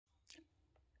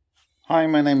Hi,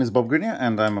 my name is Bob Grinier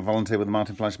and I'm a volunteer with the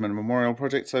Martin Fleischmann Memorial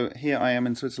Project. So here I am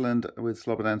in Switzerland with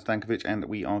Slobodan Stankovic, and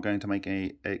we are going to make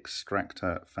a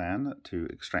extractor fan to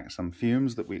extract some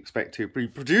fumes that we expect to be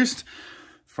produced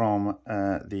from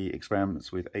the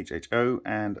experiments with HHO.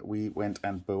 And we went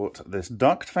and bought this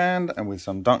duct fan, and with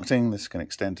some ducting this can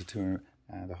extend to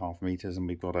 2.5 meters, and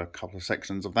we've got a couple of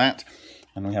sections of that,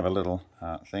 and we have a little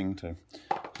thing to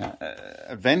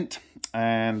vent.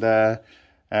 And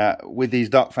with these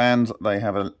duct fans, they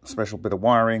have a special bit of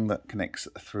wiring that connects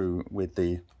through with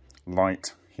the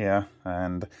light here,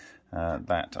 and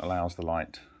that allows the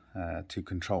light to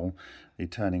control the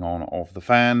turning on of the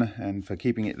fan and for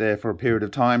keeping it there for a period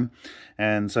of time.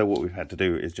 And so what we've had to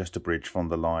do is just to bridge from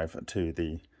the live to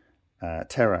the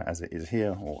Terra as it is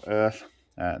here, or Earth,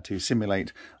 to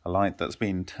simulate a light that's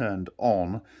been turned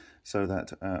on, so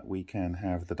that we can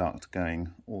have the duct going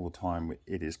all the time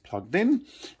it is plugged in.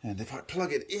 And if I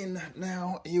plug it in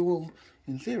now, you will,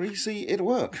 in theory, see it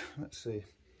work. Let's see.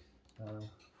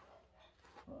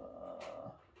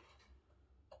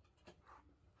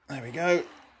 There we go.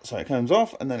 So it comes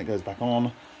off and then it goes back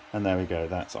on, and there we go.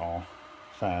 That's our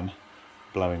fan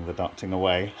blowing the ducting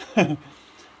away.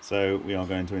 So we are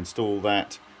going to install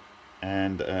that,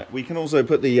 and we can also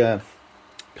put the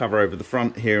cover over the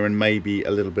front here and maybe a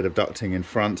little bit of ducting in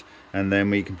front, and then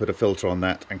we can put a filter on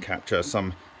that and capture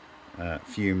some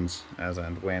fumes as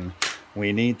and when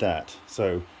we need that.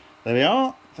 So there we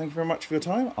are. Thank you very much for your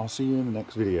time. I'll see you in the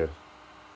next video.